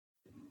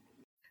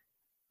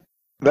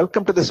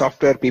Welcome to the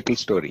Software People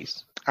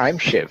Stories. I'm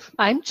Shiv.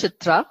 I'm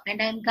Chitra. And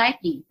I'm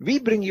Gayatri. We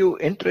bring you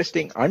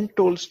interesting,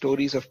 untold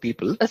stories of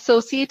people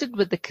associated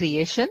with the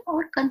creation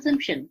or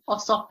consumption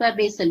of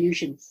software-based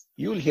solutions.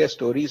 You'll hear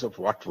stories of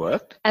what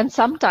worked and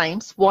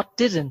sometimes what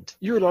didn't.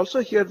 You will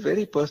also hear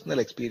very personal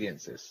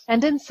experiences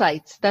and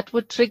insights that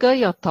would trigger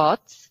your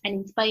thoughts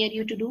and inspire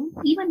you to do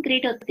even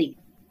greater things.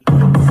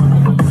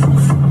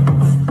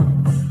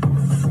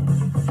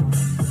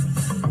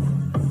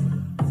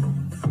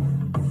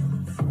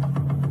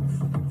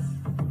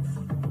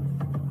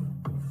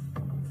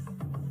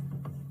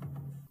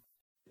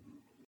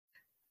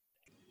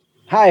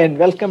 Hi, and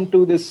welcome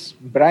to this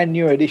brand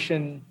new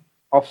edition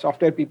of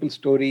Software People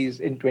Stories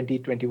in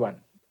 2021.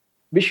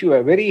 Wish you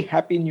a very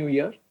happy new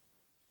year.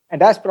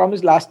 And as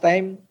promised last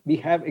time, we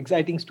have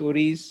exciting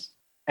stories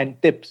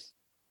and tips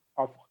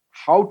of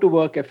how to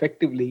work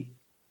effectively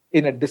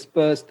in a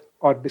dispersed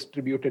or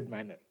distributed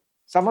manner.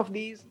 Some of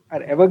these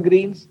are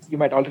evergreens you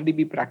might already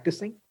be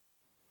practicing.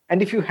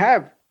 And if you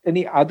have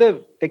any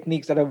other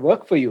techniques that have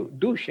worked for you,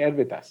 do share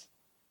with us.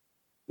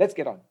 Let's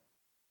get on.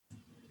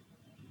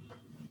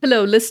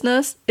 Hello,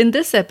 listeners. In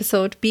this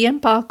episode, PM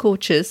Power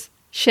coaches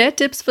share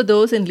tips for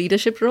those in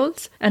leadership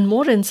roles and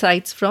more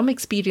insights from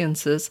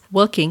experiences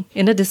working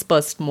in a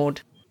dispersed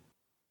mode.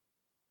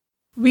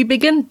 We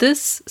begin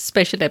this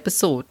special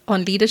episode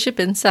on leadership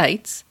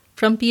insights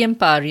from PM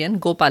Parian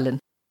Gopalan.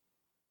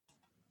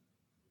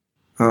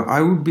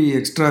 I would be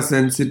extra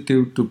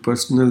sensitive to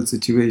personal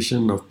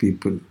situation of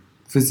people,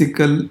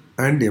 physical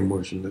and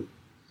emotional.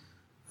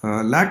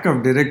 Lack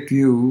of direct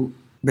view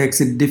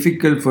makes it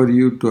difficult for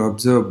you to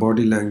observe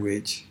body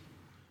language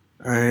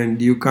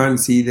and you can't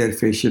see their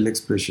facial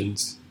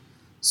expressions.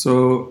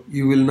 So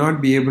you will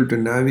not be able to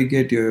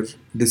navigate your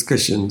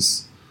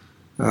discussions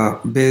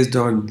based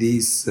on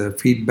these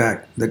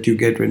feedback that you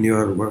get when you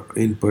are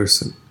in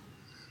person.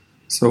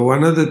 So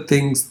one of the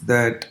things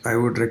that I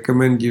would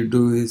recommend you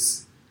do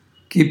is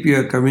keep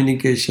your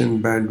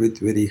communication bandwidth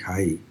very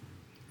high.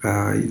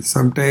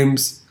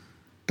 Sometimes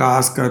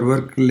task or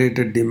work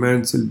related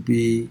demands will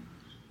be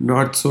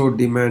not so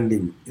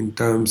demanding in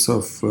terms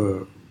of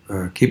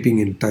keeping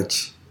in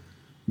touch.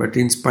 But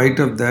in spite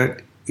of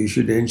that, you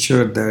should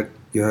ensure that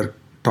you are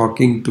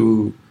talking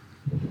to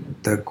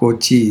the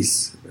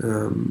coaches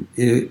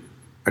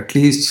at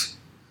least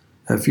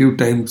a few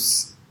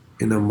times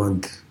in a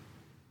month.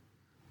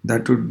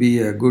 That would be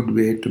a good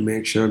way to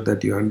make sure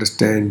that you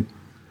understand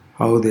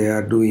how they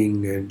are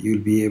doing and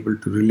you'll be able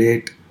to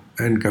relate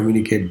and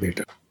communicate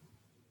better.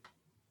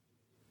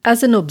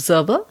 As an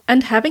observer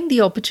and having the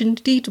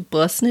opportunity to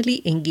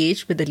personally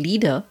engage with a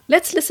leader,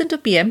 let's listen to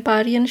PM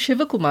Parian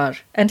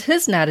Shivakumar and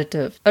his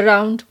narrative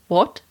around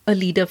what a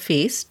leader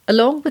faced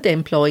along with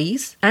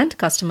employees and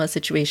customer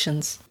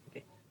situations.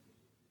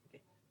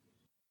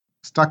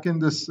 Stuck in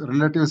this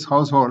relative's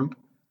household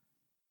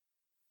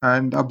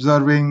and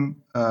observing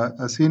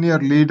a senior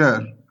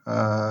leader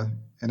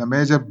in a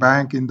major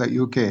bank in the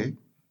UK,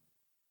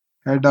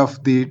 head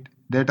of the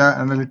data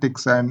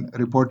analytics and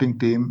reporting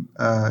team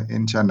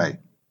in Chennai.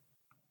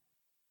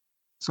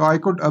 So I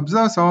could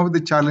observe some of the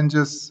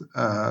challenges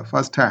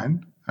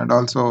firsthand and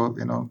also,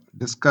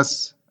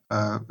 discuss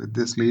with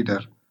this leader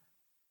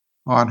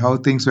on how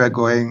things were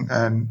going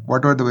and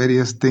what were the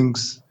various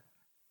things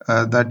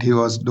that he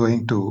was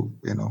doing to,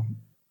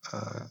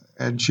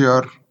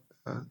 ensure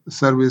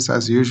service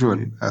as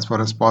usual as far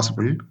as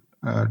possible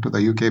to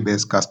the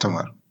UK-based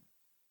customer.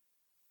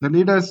 The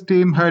leader's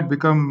team had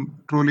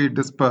become truly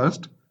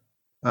dispersed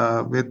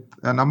with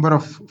a number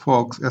of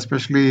folks,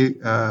 especially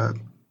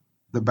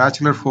the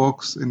bachelor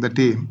folks in the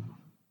team,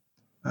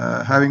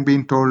 having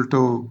been told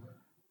to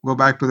go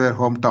back to their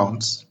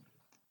hometowns.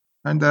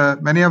 And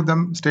many of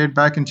them stayed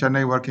back in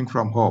Chennai working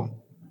from home.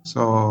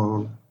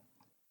 So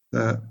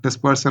the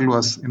dispersal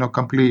was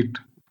complete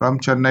from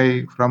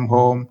Chennai, from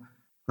home,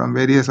 from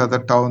various other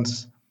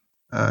towns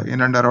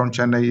in and around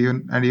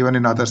Chennai and even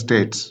in other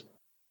states.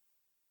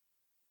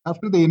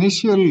 After the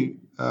initial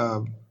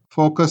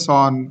focus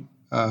on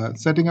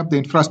setting up the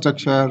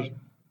infrastructure,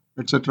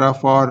 etc.,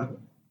 for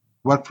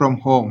work from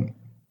home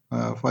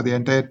for the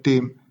entire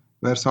team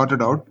were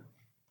sorted out.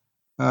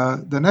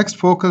 The next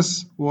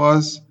focus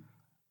was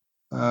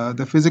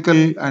the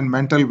physical and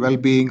mental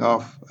well-being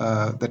of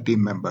the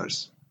team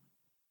members.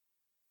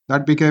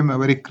 That became a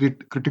very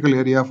critical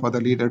area for the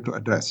leader to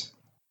address.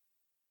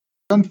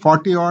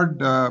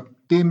 40-odd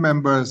team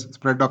members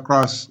spread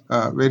across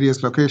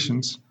various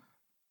locations.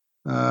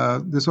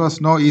 This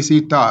was no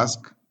easy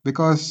task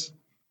because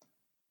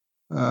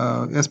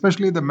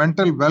especially the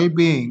mental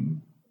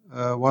well-being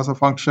was a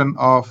function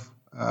of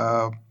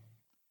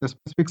the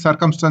specific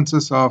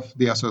circumstances of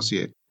the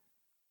associate.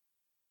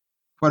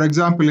 For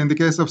example, in the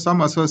case of some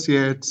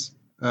associates,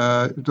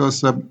 it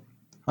was a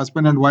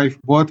husband and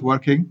wife both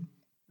working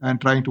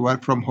and trying to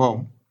work from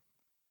home.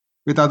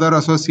 With other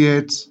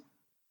associates,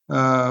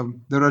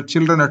 there are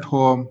children at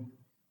home,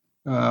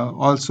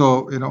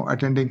 also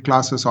attending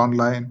classes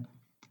online.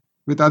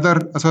 With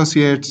other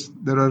associates,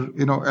 there are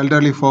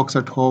elderly folks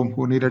at home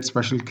who needed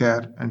special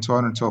care and so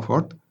on and so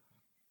forth.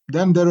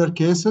 Then there were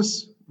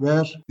cases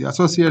where the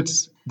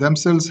associates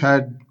themselves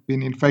had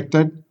been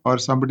infected or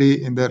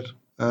somebody in their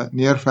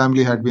near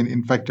family had been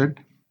infected.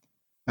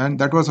 And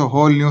that was a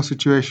whole new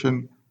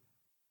situation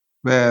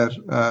where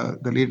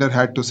the leader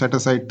had to set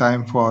aside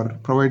time for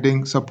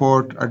providing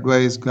support,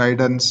 advice,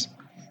 guidance,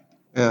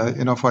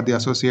 for the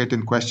associate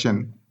in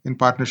question in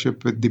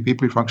partnership with the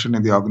people function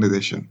in the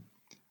organization.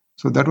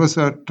 So that was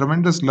a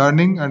tremendous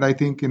learning, and I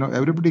think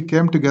everybody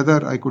came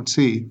together, I could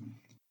see,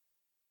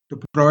 to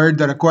provide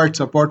the required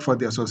support for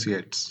the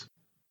associates.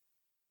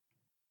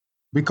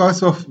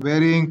 Because of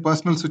varying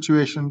personal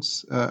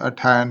situations at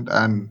hand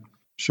and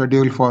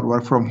schedule for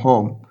work from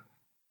home,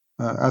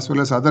 as well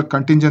as other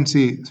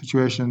contingency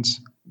situations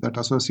that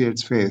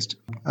associates faced,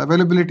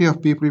 availability of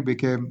people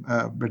became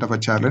a bit of a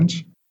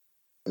challenge.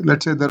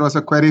 Let's say there was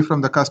a query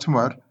from the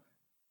customer,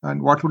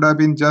 and what would have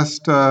been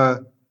just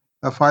a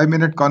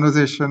 5-minute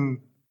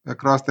conversation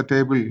across the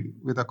table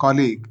with a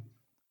colleague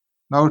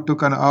now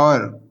took an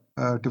hour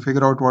to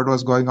figure out what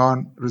was going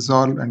on,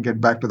 resolve, and get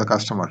back to the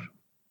customer.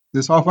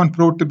 This often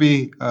proved to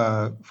be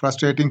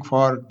frustrating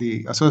for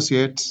the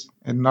associates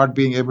in not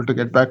being able to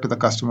get back to the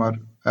customer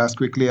as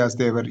quickly as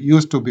they were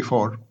used to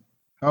before.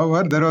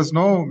 However, there was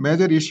no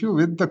major issue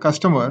with the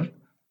customer.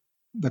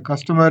 The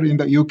customer in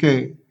the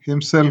UK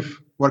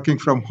himself working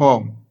from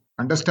home,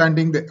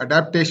 understanding the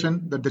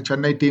adaptation that the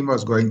Chennai team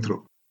was going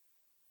through.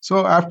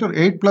 So after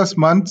 8+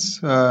 months,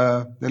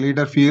 the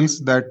leader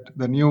feels that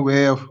the new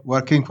way of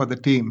working for the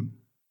team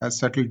has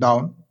settled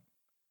down.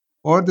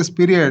 Over this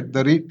period,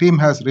 the team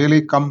has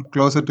really come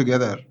closer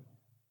together,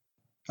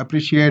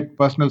 appreciate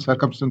personal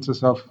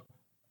circumstances of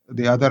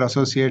the other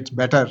associates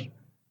better,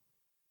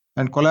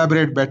 and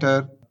collaborate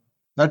better.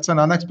 That's an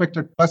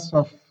unexpected plus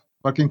of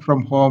working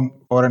from home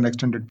for an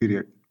extended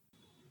period.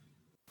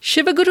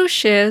 Shivaguru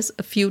shares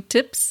a few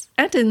tips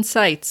and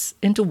insights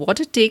into what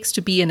it takes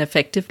to be an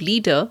effective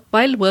leader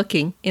while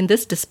working in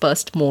this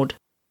dispersed mode.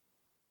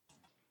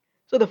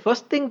 So the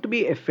first thing to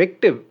be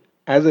effective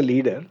as a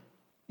leader,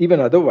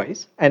 even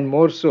otherwise, and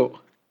more so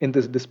in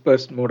this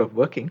dispersed mode of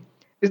working,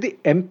 is the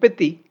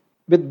empathy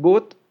with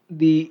both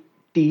the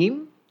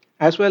team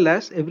as well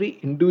as every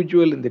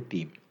individual in the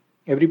team,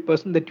 every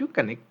person that you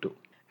connect to.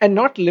 And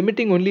not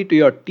limiting only to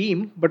your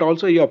team, but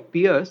also your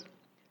peers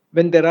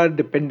when there are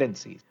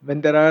dependencies,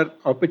 when there are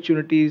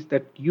opportunities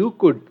that you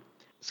could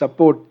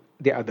support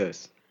the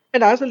others.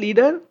 And as a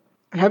leader,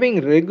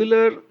 having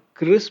regular,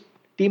 crisp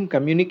team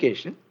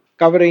communication,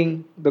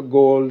 covering the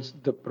goals,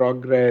 the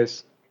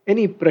progress,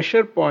 any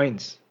pressure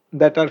points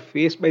that are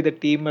faced by the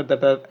team or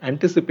that are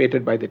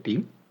anticipated by the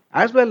team,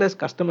 as well as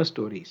customer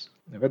stories,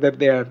 whether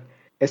they are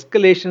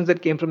escalations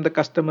that came from the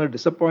customer,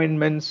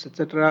 disappointments,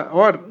 etc.,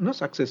 or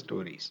success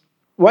stories.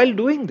 While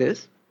doing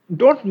this,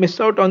 don't miss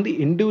out on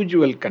the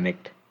individual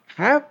connect.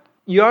 Have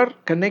your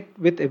connect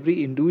with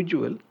every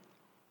individual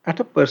at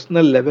a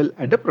personal level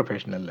and a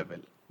professional level.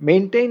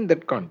 Maintain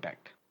that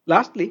contact.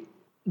 Lastly,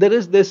 there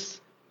is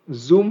this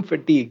Zoom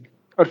fatigue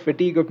or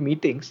fatigue of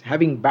meetings,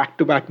 having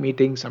back-to-back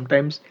meetings,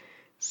 sometimes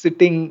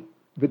sitting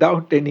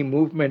without any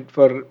movement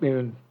for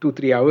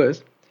 2-3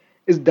 hours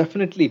is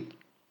definitely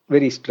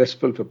very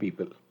stressful for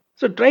people.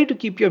 So try to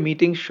keep your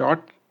meetings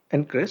short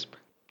and crisp.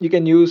 You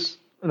can use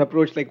an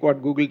approach like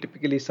what Google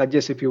typically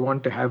suggests if you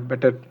want to have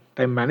better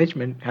time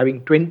management,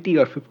 having 20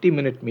 or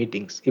 50-minute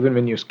meetings, even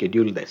when you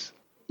schedule this.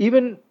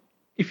 Even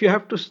if you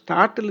have to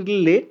start a little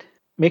late,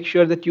 make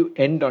sure that you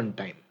end on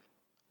time.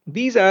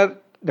 These are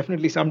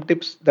definitely some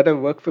tips that have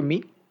worked for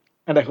me,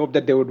 and I hope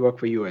that they would work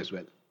for you as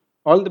well.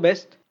 All the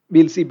best.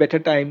 We'll see better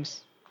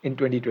times in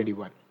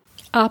 2021.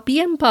 Our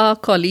PM Power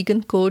colleague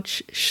and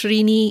coach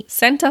Srini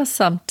sent us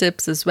some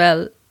tips as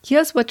well.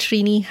 Here's what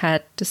Srini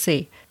had to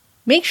say.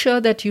 Make sure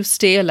that you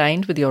stay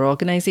aligned with your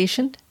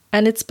organization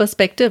and its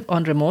perspective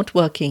on remote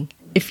working.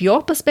 If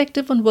your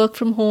perspective on work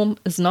from home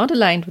is not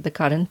aligned with the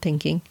current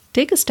thinking,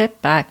 take a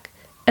step back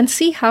and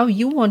see how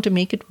you want to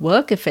make it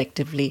work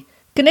effectively.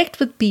 Connect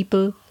with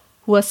people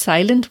who are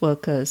silent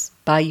workers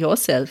by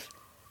yourself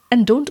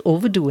and don't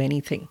overdo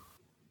anything.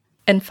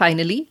 And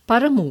finally,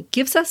 Paramu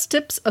gives us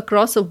tips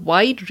across a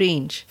wide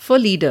range for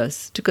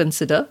leaders to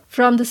consider,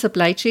 from the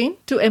supply chain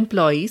to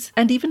employees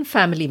and even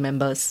family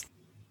members.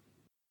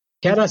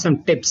 Here are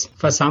some tips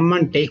for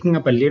someone taking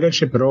up a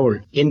leadership role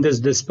in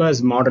this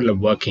dispersed model of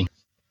working.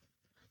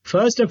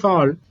 First of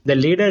all, the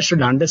leader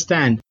should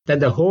understand that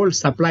the whole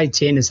supply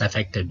chain is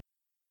affected.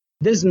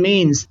 This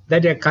means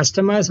that your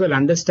customers will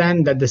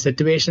understand that the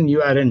situation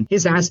you are in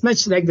is as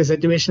much like the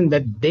situation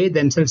that they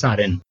themselves are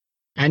in.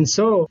 And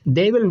so,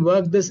 they will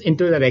work this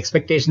into their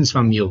expectations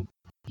from you.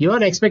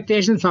 Your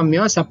expectations from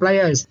your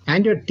suppliers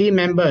and your team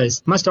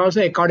members must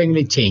also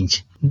accordingly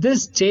change.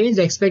 This changed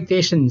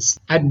expectations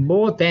at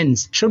both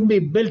ends should be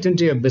built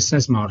into your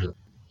business model.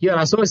 Your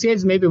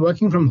associates may be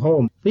working from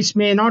home, which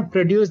may not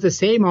produce the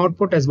same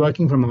output as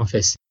working from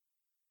office.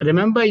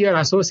 Remember, your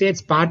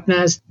associates'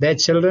 partners, their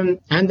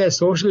children, and their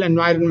social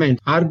environment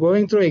are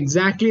going through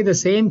exactly the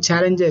same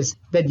challenges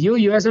that you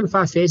yourself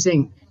are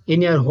facing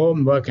in your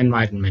home work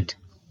environment.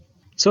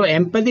 So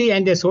empathy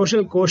and your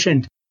social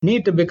quotient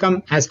need to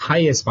become as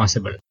high as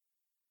possible.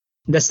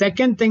 The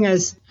second thing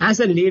is,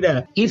 as a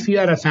leader, if you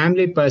are a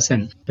family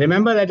person,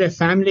 remember that your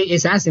family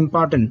is as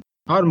important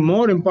or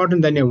more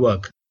important than your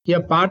work.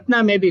 Your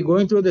partner may be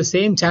going through the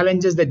same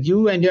challenges that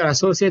you and your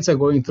associates are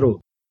going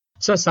through.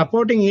 So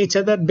supporting each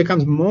other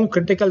becomes more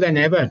critical than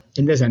ever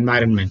in this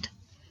environment.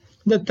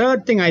 The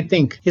third thing I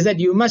think is that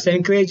you must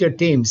encourage your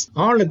teams,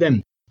 all of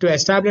them, to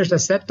establish a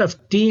set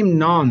of team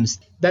norms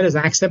that is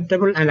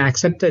acceptable and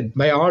accepted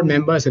by all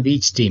members of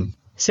each team.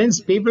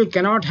 Since people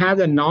cannot have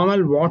the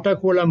normal water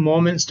cooler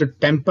moments to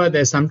temper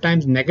their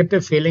sometimes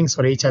negative feelings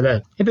for each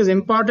other, it is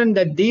important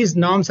that these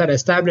norms are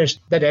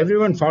established that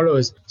everyone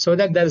follows so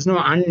that there is no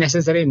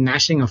unnecessary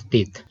gnashing of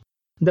teeth.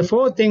 The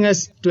fourth thing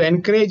is to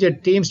encourage your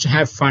teams to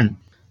have fun.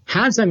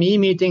 Have some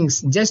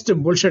e-meetings just to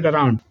bullshit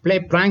around, play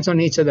pranks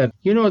on each other,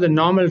 the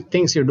normal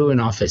things you do in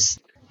office.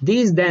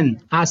 These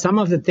then are some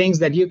of the things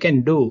that you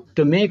can do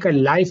to make a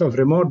life of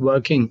remote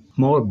working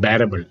more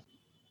bearable.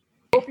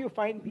 Hope you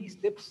find these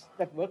tips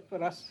that work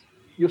for us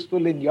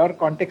useful in your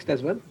context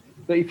as well.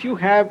 So if you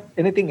have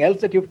anything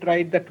else that you've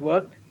tried that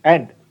worked,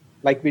 and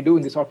like we do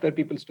in the Software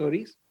People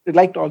Stories, we'd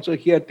like to also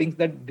hear things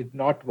that did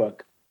not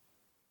work.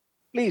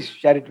 Please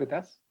share it with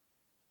us.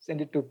 Send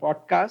it to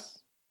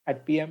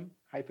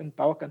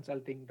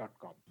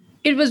podcast@pm-powerconsulting.com.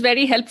 It was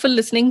very helpful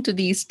listening to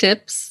these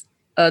tips.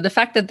 The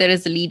fact that there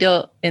is a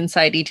leader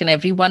inside each and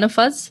every one of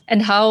us,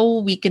 and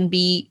how we can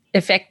be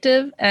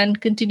effective and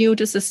continue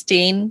to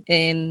sustain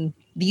in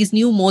these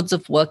new modes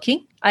of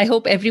working. I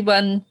hope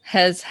everyone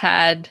has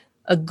had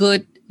a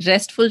good,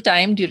 restful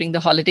time during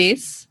the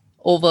holidays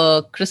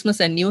over Christmas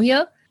and New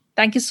Year.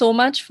 Thank you so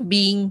much for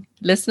being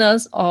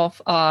listeners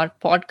of our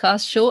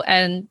podcast show.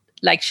 And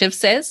like Shiv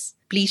says,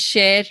 please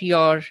share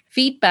your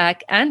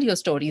feedback and your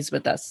stories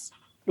with us.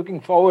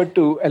 Looking forward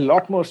to a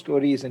lot more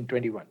stories in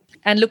 21.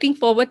 And looking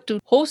forward to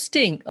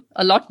hosting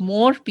a lot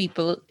more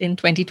people in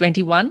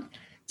 2021.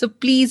 So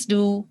please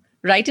do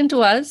write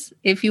into us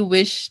if you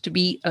wish to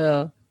be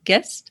a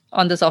guest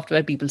on the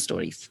Software People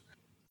Stories.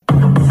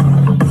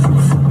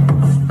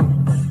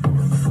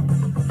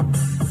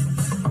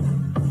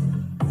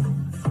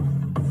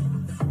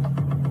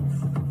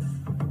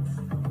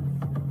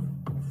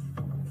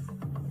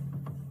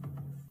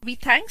 We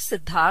thank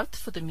Siddharth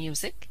for the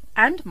music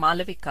and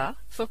Malavika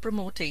for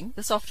promoting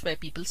the Software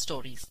People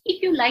Stories.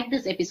 If you like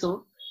this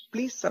episode,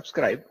 Please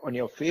subscribe on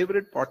your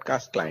favorite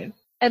podcast client.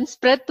 And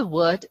spread the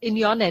word in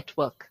your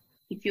network.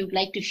 if you'd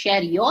like to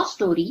share your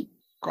story,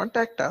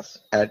 Contact us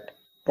at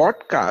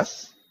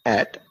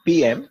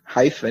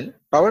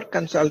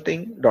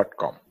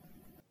podcasts@pm-powerconsulting.com.